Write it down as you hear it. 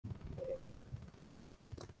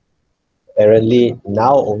Apparently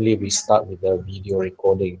now only we start with the video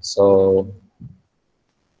recording. So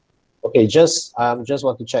okay, just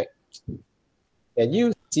want to check. Can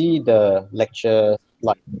you see the lecture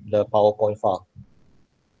slide, the PowerPoint file?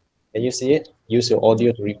 Can you see it? Use your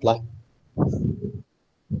audio to reply.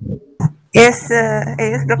 Yes, yes,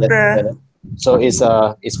 Yes. doctor. So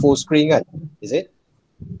it's full screen, right? Is it?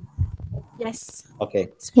 Yes. Okay.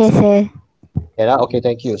 Yes, sir. Yeah, okay,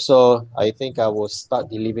 thank you. So I think I will start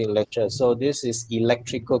delivering lecture. So this is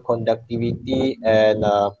electrical conductivity, and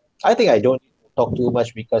I think I don't need to talk too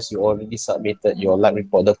much because you already submitted your lab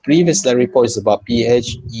report. The previous lab report is about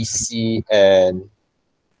PHEC and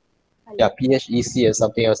PHEC and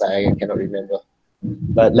something else I cannot remember.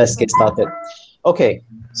 But let's get started. Okay,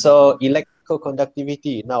 so electrical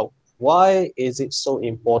conductivity. Now, why is it so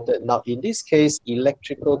important? Now, in this case,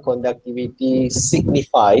 electrical conductivity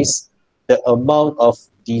signifies the amount of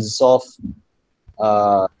dissolved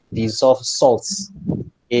dissolved salts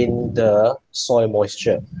in the soil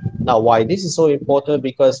moisture. Now, why this is so important?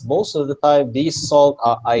 Because most of the time, these salts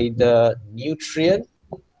are either nutrient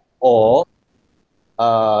or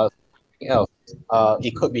something else.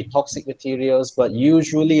 It could be toxic materials, but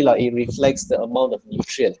usually like it reflects the amount of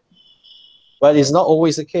nutrient. But it's not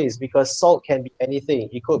always the case because salt can be anything.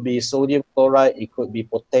 It could be sodium chloride, it could be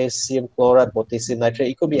potassium chloride, potassium nitrate,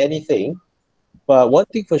 it could be anything. But one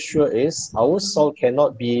thing for sure is our salt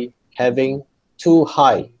cannot be having too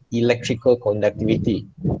high electrical conductivity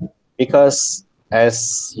because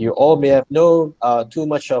as you all may have known, too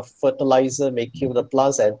much of fertilizer may kill the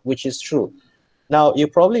plants, and which is true. Now, you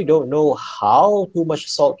probably don't know how too much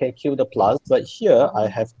salt can kill the plants, but here I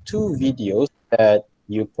have two videos that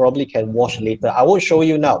you probably can watch later. I won't show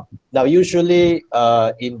you now. Now, usually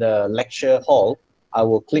in the lecture hall, I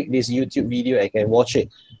will click this YouTube video and can watch it.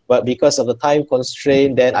 But because of the time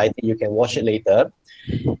constraint, then I think you can watch it later.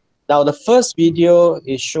 Now, the first video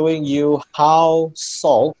is showing you how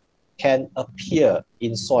salt can appear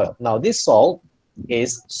in soil. Now, this salt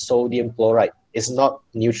is sodium chloride. It's not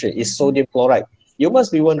nutrient, it's sodium chloride. You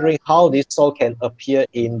must be wondering how this salt can appear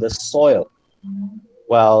in the soil.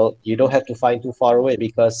 Well, you don't have to find too far away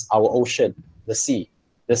because our ocean, the sea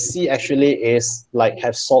actually is like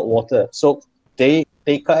have salt water. So they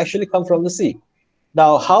actually come from the sea.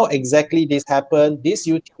 Now, how exactly this happened? This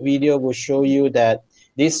YouTube video will show you that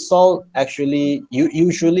this salt actually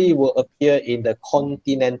usually will appear in the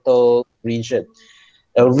continental region,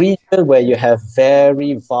 a region where you have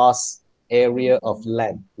very vast area of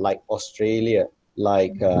land, like Australia,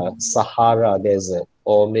 like Sahara Desert,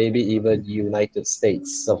 or maybe even United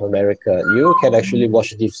States of America. You can actually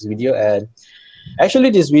watch this video, and actually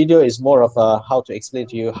this video is more of a how to explain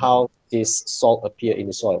to you how this salt appear in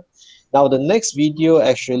the soil. Now the next video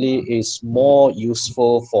actually is more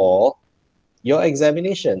useful for your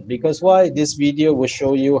examination because why this video will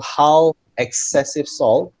show you how excessive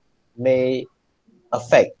salt may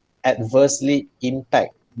affect, adversely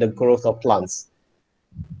impact the growth of plants.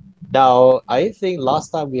 Now, I think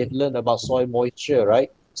last time we had learned about soil moisture, right?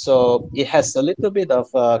 So it has a little bit of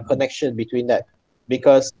a connection between that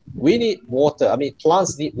because we need water. I mean,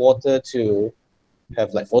 plants need water to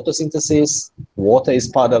have like photosynthesis. Water is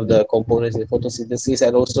part of the components in photosynthesis,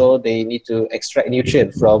 and also they need to extract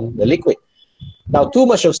nutrient from the liquid. Now, too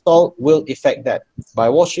much of salt will affect that. By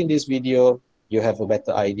watching this video, you have a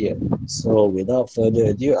better idea. So without further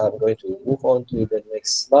ado, I'm going to move on to the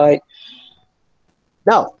next slide.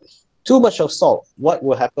 Now, too much of salt, what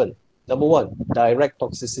will happen? Number one, direct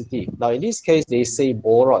toxicity. Now, in this case, they say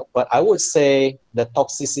boron, but I would say the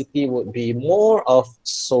toxicity would be more of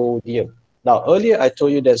sodium. Now, earlier I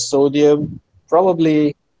told you that sodium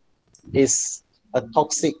probably is a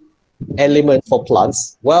toxic element for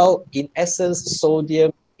plants. Well, in essence,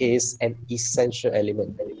 sodium is an essential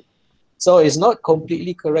element. So it's not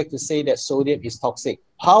completely correct to say that sodium is toxic.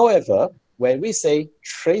 However, when we say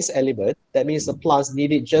trace element, that means the plants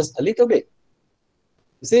need it just a little bit.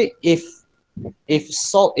 You see, if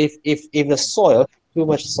the soil too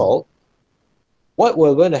much salt, what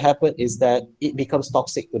will going to happen is that it becomes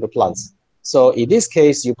toxic to the plants. So in this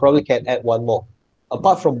case, you probably can add one more.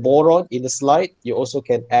 Apart from boron in the slide, you also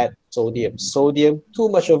can add sodium. Sodium, too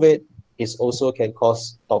much of it is also can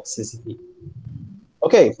cause toxicity.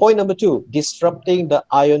 Okay, point number two, disrupting the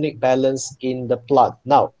ionic balance in the plant.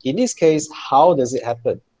 Now, in this case, how does it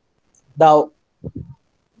happen? Now,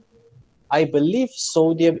 I believe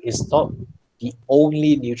sodium is not the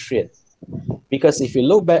only nutrient because if you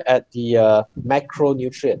look back at the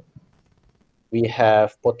macronutrient, we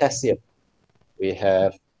have potassium, we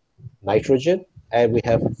have nitrogen, and we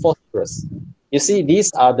have phosphorus. You see,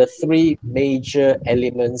 these are the three major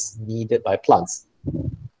elements needed by plants.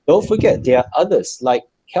 Don't forget, there are others like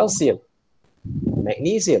calcium,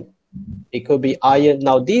 magnesium. It could be iron.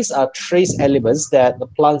 Now, these are trace elements that the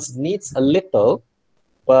plants needs a little,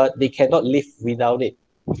 but they cannot live without it.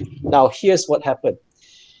 Now, here's what happened.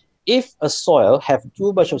 If a soil have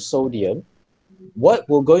too much of sodium, what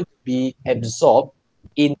will going to be absorbed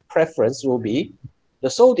in preference will be the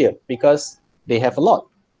sodium because they have a lot.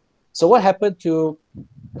 So what happened to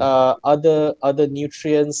other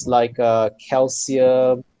nutrients like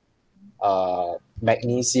calcium,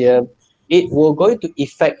 magnesium? It will going to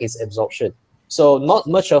affect its absorption. So not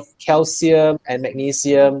much of calcium and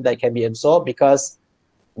magnesium that can be absorbed because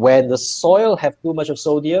when the soil have too much of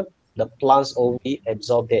sodium, the plants only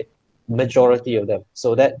absorb it, majority of them.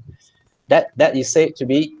 So that is said to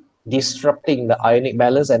be disrupting the ionic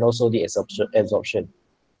balance and also the absorption.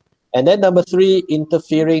 And then number three,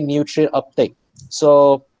 interfering nutrient uptake.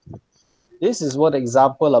 So this is one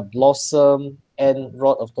example of blossom and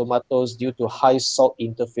rod of tomatoes due to high salt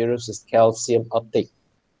interference with calcium uptake.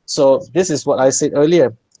 So this is what I said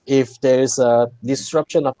earlier. If there is a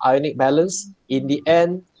disruption of ionic balance, in the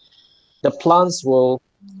end, the plants will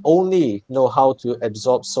only know how to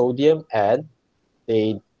absorb sodium and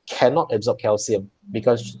they cannot absorb calcium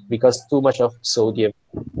because too much of sodium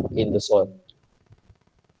in the soil.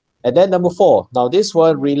 And then number four, now this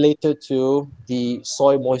one related to the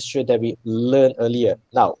soil moisture that we learned earlier.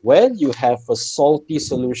 Now, when you have a salty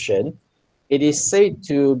solution, it is said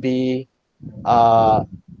to be uh,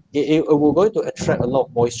 it will going to attract a lot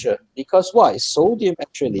of moisture because why? Sodium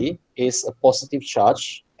actually is a positive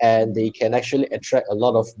charge and they can actually attract a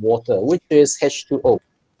lot of water, which is H2O.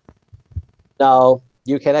 Now,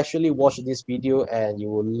 you can actually watch this video and you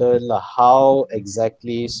will learn how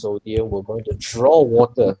exactly sodium will going to draw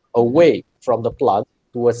water away from the plant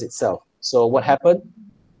towards itself. So what happened?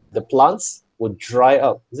 The plants would dry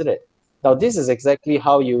up, isn't it? Now, this is exactly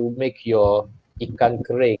how you make your ikan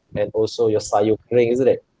kering and also your sayur kering, isn't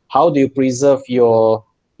it? How do you preserve your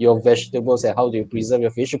vegetables and how do you preserve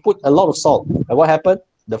your fish? You put a lot of salt. And what happened?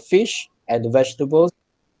 The fish and the vegetables,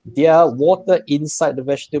 their water inside the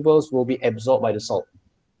vegetables will be absorbed by the salt.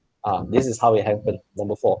 This is how it happened.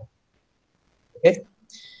 Number four. Okay.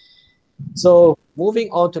 So moving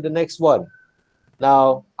on to the next one.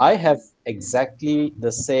 Now I have exactly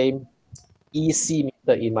the same EC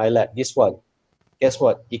meter in my lab. This one. Guess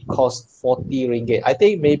what? It cost 40 ringgit. I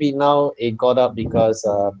think maybe now it got up because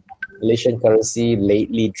Malaysian currency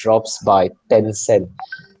lately drops by 10 cents.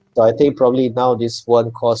 So I think probably now this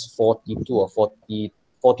one costs 42 or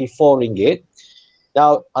 44 ringgit.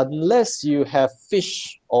 Now, unless you have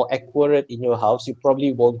fish or aquarium in your house, you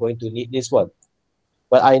probably won't going to need this one.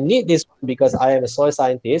 But I need this one because I am a soil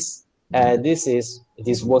scientist, and this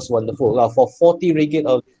works wonderful. Now, for 40 ringgit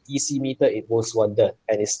of DC meter, it works wonder,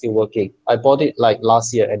 and it's still working. I bought it like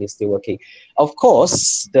last year, and it's still working. Of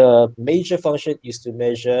course, the major function is to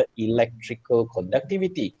measure electrical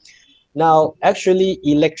conductivity. Now, actually,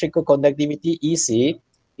 electrical conductivity (EC)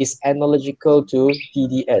 is analogical to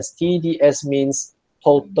TDS. TDS means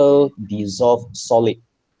total dissolved solid.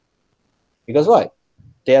 Because why?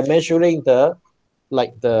 They are measuring the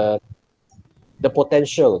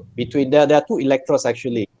potential between there are two electrodes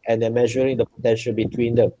actually, and they're measuring the potential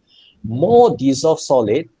between them. More dissolved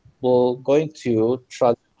solid will going to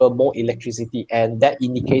transfer more electricity, and that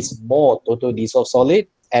indicates more total dissolved solid,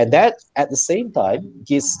 and that at the same time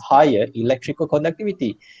gives higher electrical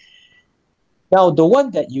conductivity. Now, the one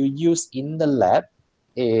that you use in the lab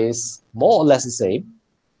is more or less the same.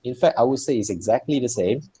 In fact, I would say it's exactly the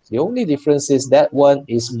same. The only difference is that one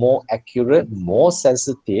is more accurate, more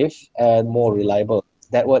sensitive, and more reliable.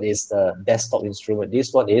 That one is the desktop instrument.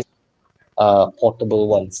 This one is portable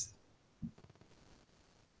ones.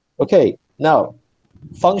 Okay, now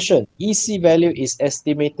function. EC value is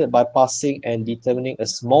estimated by passing and determining a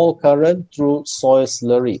small current through soil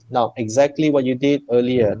slurry. Now, exactly what you did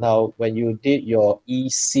earlier. Now, when you did your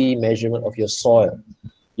EC measurement of your soil,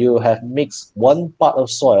 you have mixed one part of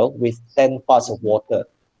soil with 10 parts of water.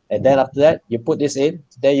 And then after that, you put this in,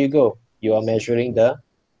 there you go. You are measuring the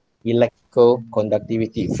electrical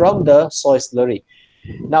conductivity from the soil slurry.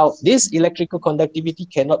 Now, this electrical conductivity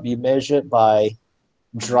cannot be measured by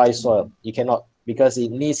dry soil. You cannot because it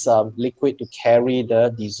needs some liquid to carry the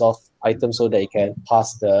dissolved item so that it can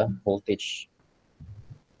pass the voltage.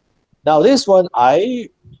 Now this one I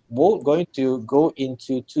won't going to go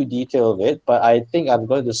into too detail of it, but I think I'm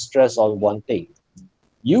going to stress on one thing.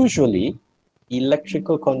 Usually,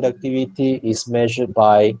 electrical conductivity is measured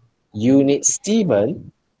by unit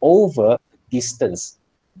Siemens over distance.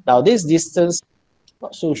 Now this distance,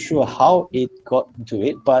 not so sure how it got into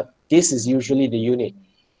it, but this is usually the unit.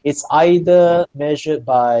 It's either measured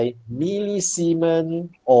by millisiemens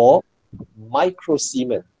or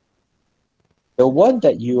microsiemens. The one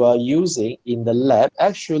that you are using in the lab,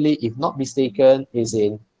 actually, if not mistaken, is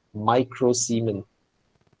in microsiemens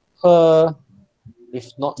per,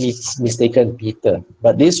 if not mistaken, meter.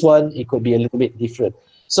 But this one, it could be a little bit different.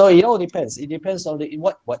 So it all depends. It depends on the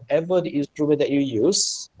whatever the instrument that you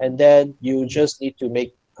use, and then you just need to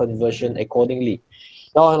make conversion accordingly.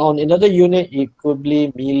 Now on another unit, it could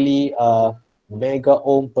be milli mega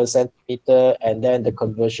ohm per centimeter, and then the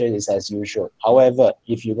conversion is as usual. However,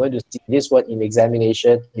 if you're going to see this one in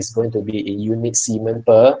examination, it's going to be in unit Siemens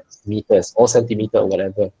per meters or centimeter or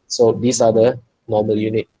whatever. So these are the normal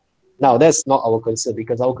unit. Now that's not our concern,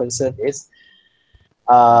 because our concern is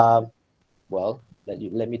uh, well,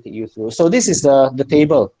 let me take you through. So this is the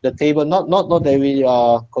table. The table, not that we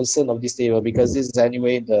are concerned of this table, because this is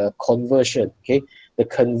anyway the conversion. Okay, the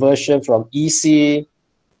conversion from EC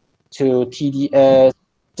to TDS.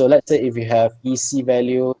 So let's say if you have EC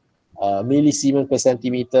value, millisiemens per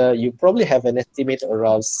centimeter, you probably have an estimate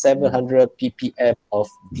around 700 ppm of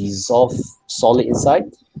dissolved solid inside.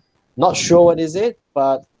 Not sure what is it,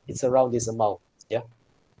 but it's around this amount. Yeah.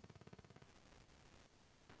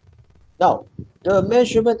 Now, the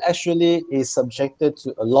measurement actually is subjected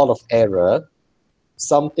to a lot of error,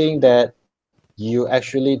 something that you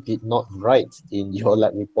actually did not write in your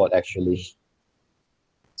lab report actually.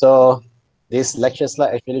 So this lecture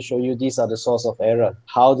slide actually show you these are the source of error.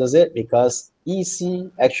 How does it? Because EC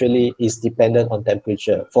actually is dependent on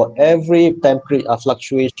temperature. For every temperature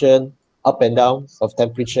fluctuation up and down of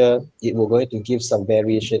temperature, it will going to give some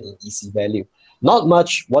variation in EC value. Not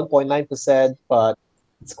much, 1.9%, but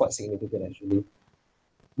it's quite significant actually.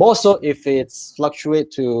 More so if it's fluctuate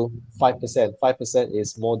to 5%. 5%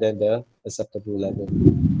 is more than the acceptable level.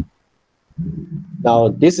 Now,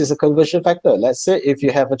 this is a conversion factor. Let's say if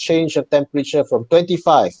you have a change of temperature from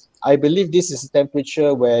 25, I believe this is a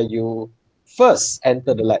temperature where you first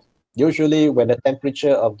enter the lab. Usually when the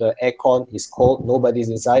temperature of the aircon is cold, nobody's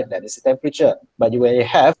inside, that is the temperature. But when you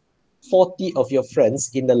have 40 of your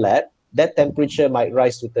friends in the lab, that temperature might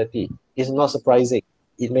rise to 30. It's not surprising.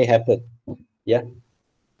 It may happen. Yeah.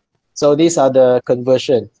 So these are the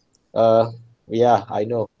conversion. Yeah, I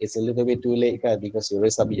know it's a little bit too late, kan, because you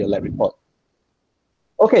already submit your lab report.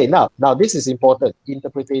 Okay, now this is important,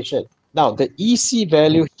 interpretation. Now the EC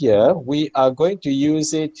value here, we are going to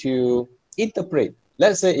use it to interpret.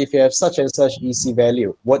 Let's say if you have such and such EC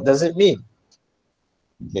value, what does it mean?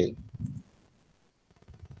 Okay.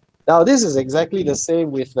 Now this is exactly the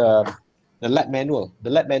same with the lab manual.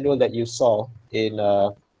 The lab manual that you saw in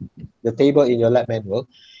the table in your lab manual,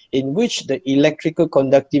 in which the electrical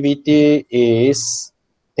conductivity is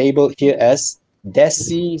tabled here as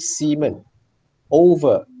deci-Siemens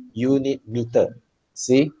over unit meter.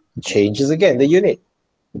 See, changes again the unit.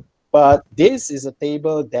 But this is a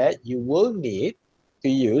table that you will need to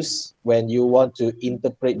use when you want to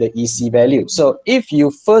interpret the EC value. So if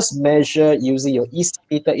you first measure using your EC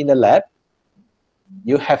meter in the lab,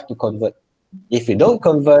 you have to convert. If you don't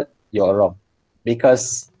convert, you're wrong.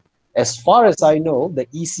 Because as far as I know, the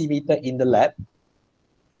EC meter in the lab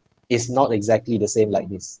is not exactly the same like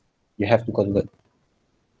this. You have to convert.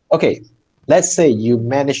 Okay, let's say you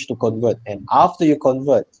manage to convert, and after you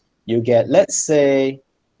convert, you get, let's say,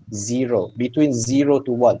 zero, between 0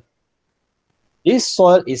 to 1. This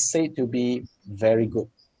soil is said to be very good.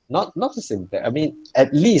 Not the same, I mean,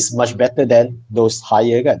 at least much better than those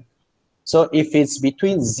higher gun. So if it's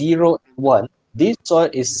between 0 and 1, this soil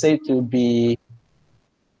is said to be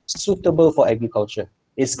suitable for agriculture.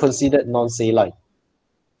 It's considered non-saline.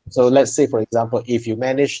 So let's say, for example, if you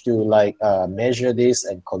manage to measure this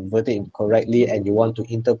and convert it correctly, and you want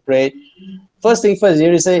to interpret, first thing first,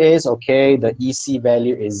 you say is, okay, the EC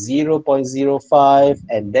value is 0.05,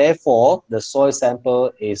 and therefore the soil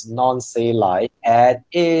sample is non-saline and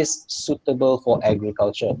is suitable for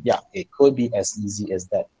agriculture. Yeah, it could be as easy as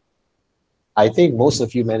that. I think most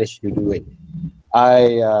of you managed to do it.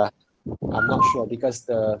 I'm not sure, because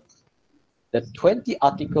the 20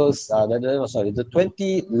 articles, the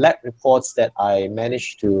 20 lab reports that I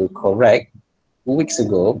managed to correct 2 weeks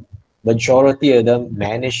ago, majority of them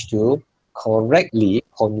managed to correctly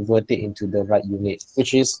convert it into the right unit,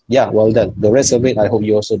 which is, yeah, well done. The rest of it, I hope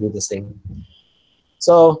you also do the same.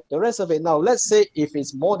 So the rest of it, now let's say if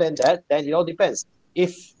it's more than that, then it all depends.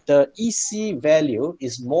 If the EC value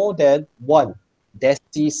is more than 1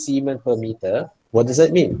 deci-Siemens per meter, what does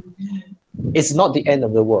that mean? It's not the end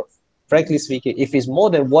of the world. Frankly speaking, if it's more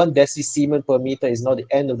than 1 deci-Siemens per meter, it's not the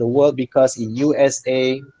end of the world, because in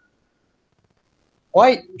USA,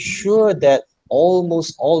 quite sure that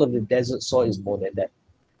almost all of the desert soil is more than that.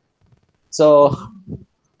 So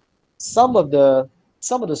some of the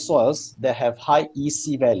soils that have high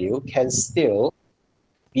EC value can still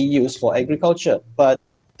be used for agriculture, but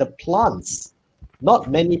the plants, not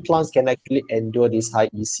many plants can actually endure this high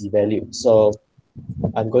EC value. So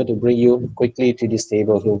I'm going to bring you quickly to this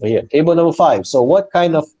table over here. Table number 5. So what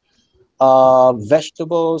kind of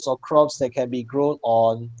vegetables or crops that can be grown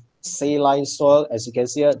on saline soil? As you can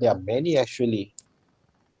see here, there are many actually.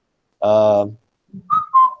 Um,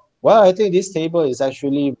 well, I think this table is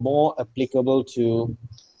actually more applicable to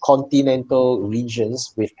continental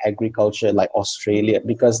regions with agriculture like Australia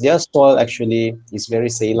because their soil actually is very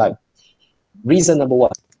saline. Reason number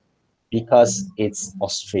 1, because it's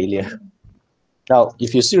Australia. Now,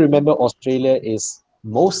 if you still remember, Australia is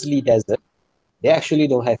mostly desert. They actually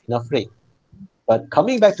don't have enough rain. But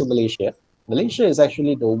coming back to Malaysia, Malaysia is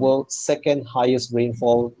actually the world's second highest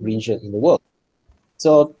rainfall region in the world.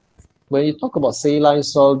 So when you talk about saline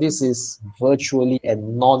soil, this is virtually a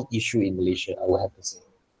non-issue in Malaysia, I would have to say.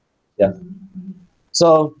 Yeah.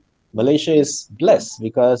 So Malaysia is blessed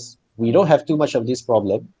because we don't have too much of this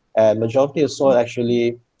problem, and majority of soil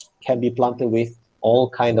actually can be planted with all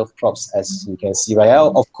kind of crops, as you can see right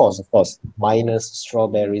now. Of course, minus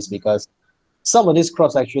strawberries, because some of these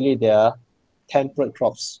crops actually they are temperate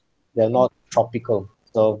crops. They're not tropical.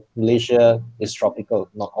 So Malaysia is tropical.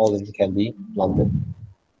 Not all of it can be planted.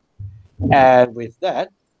 And with that,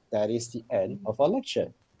 that is the end of our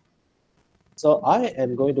lecture. So I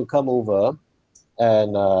am going to come over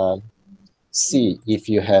and see if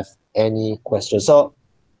you have any questions. So,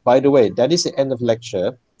 by the way, that is the end of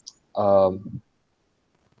lecture. Um,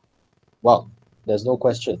 wow, there's no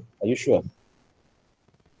question. Are you sure?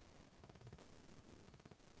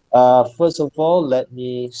 First of all, let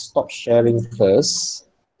me stop sharing first.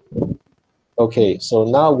 Okay, so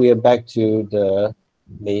now we are back to the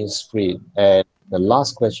main screen. And the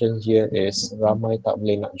last question here is Ramai tak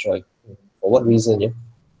boleh nak join. For what reason, yeah?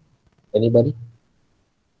 Anybody?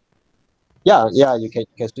 Yeah, you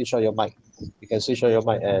can switch on your mic. You can switch on your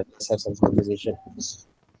mic and let's have some conversation.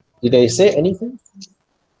 Did they say anything?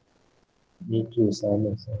 Me too,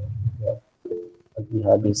 sama. Yeah.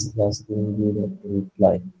 Habis last minggu dia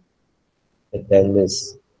reply.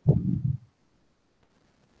 Attendance.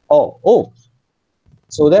 Oh.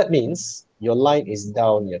 So that means your line is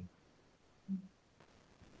down here.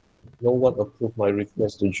 No one approved my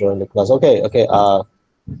request to join the class. Okay.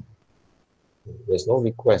 There's no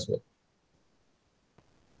request.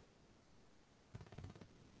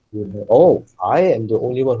 Oh, I am the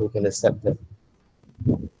only one who can accept that.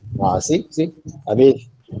 See. I mean,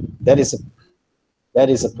 that is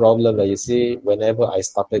a problem that you see. Whenever I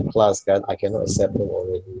started class, I cannot accept them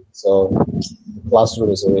already. So the classroom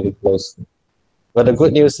is already closed. But the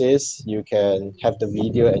good news is you can have the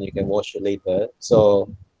video and you can watch it later.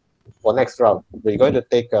 So for next round, we're going to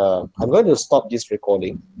take. I'm going to stop this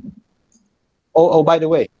recording. Oh, by the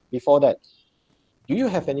way, before that, do you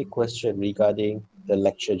have any question regarding the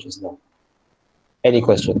lecture just now? Any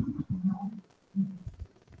question?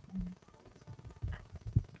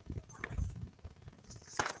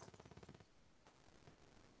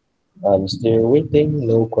 I'm still waiting.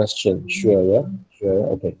 No question. Sure, yeah? Sure,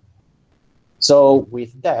 okay. So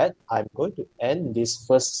with that, I'm going to end this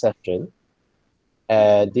first session.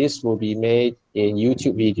 And this will be made in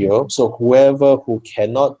YouTube video. So whoever who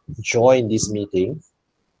cannot join this meeting,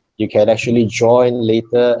 you can actually join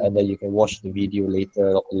later and then you can watch the video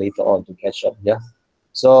later on to catch up. Yeah.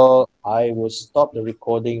 So I will stop the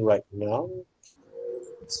recording right now.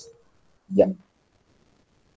 Yeah.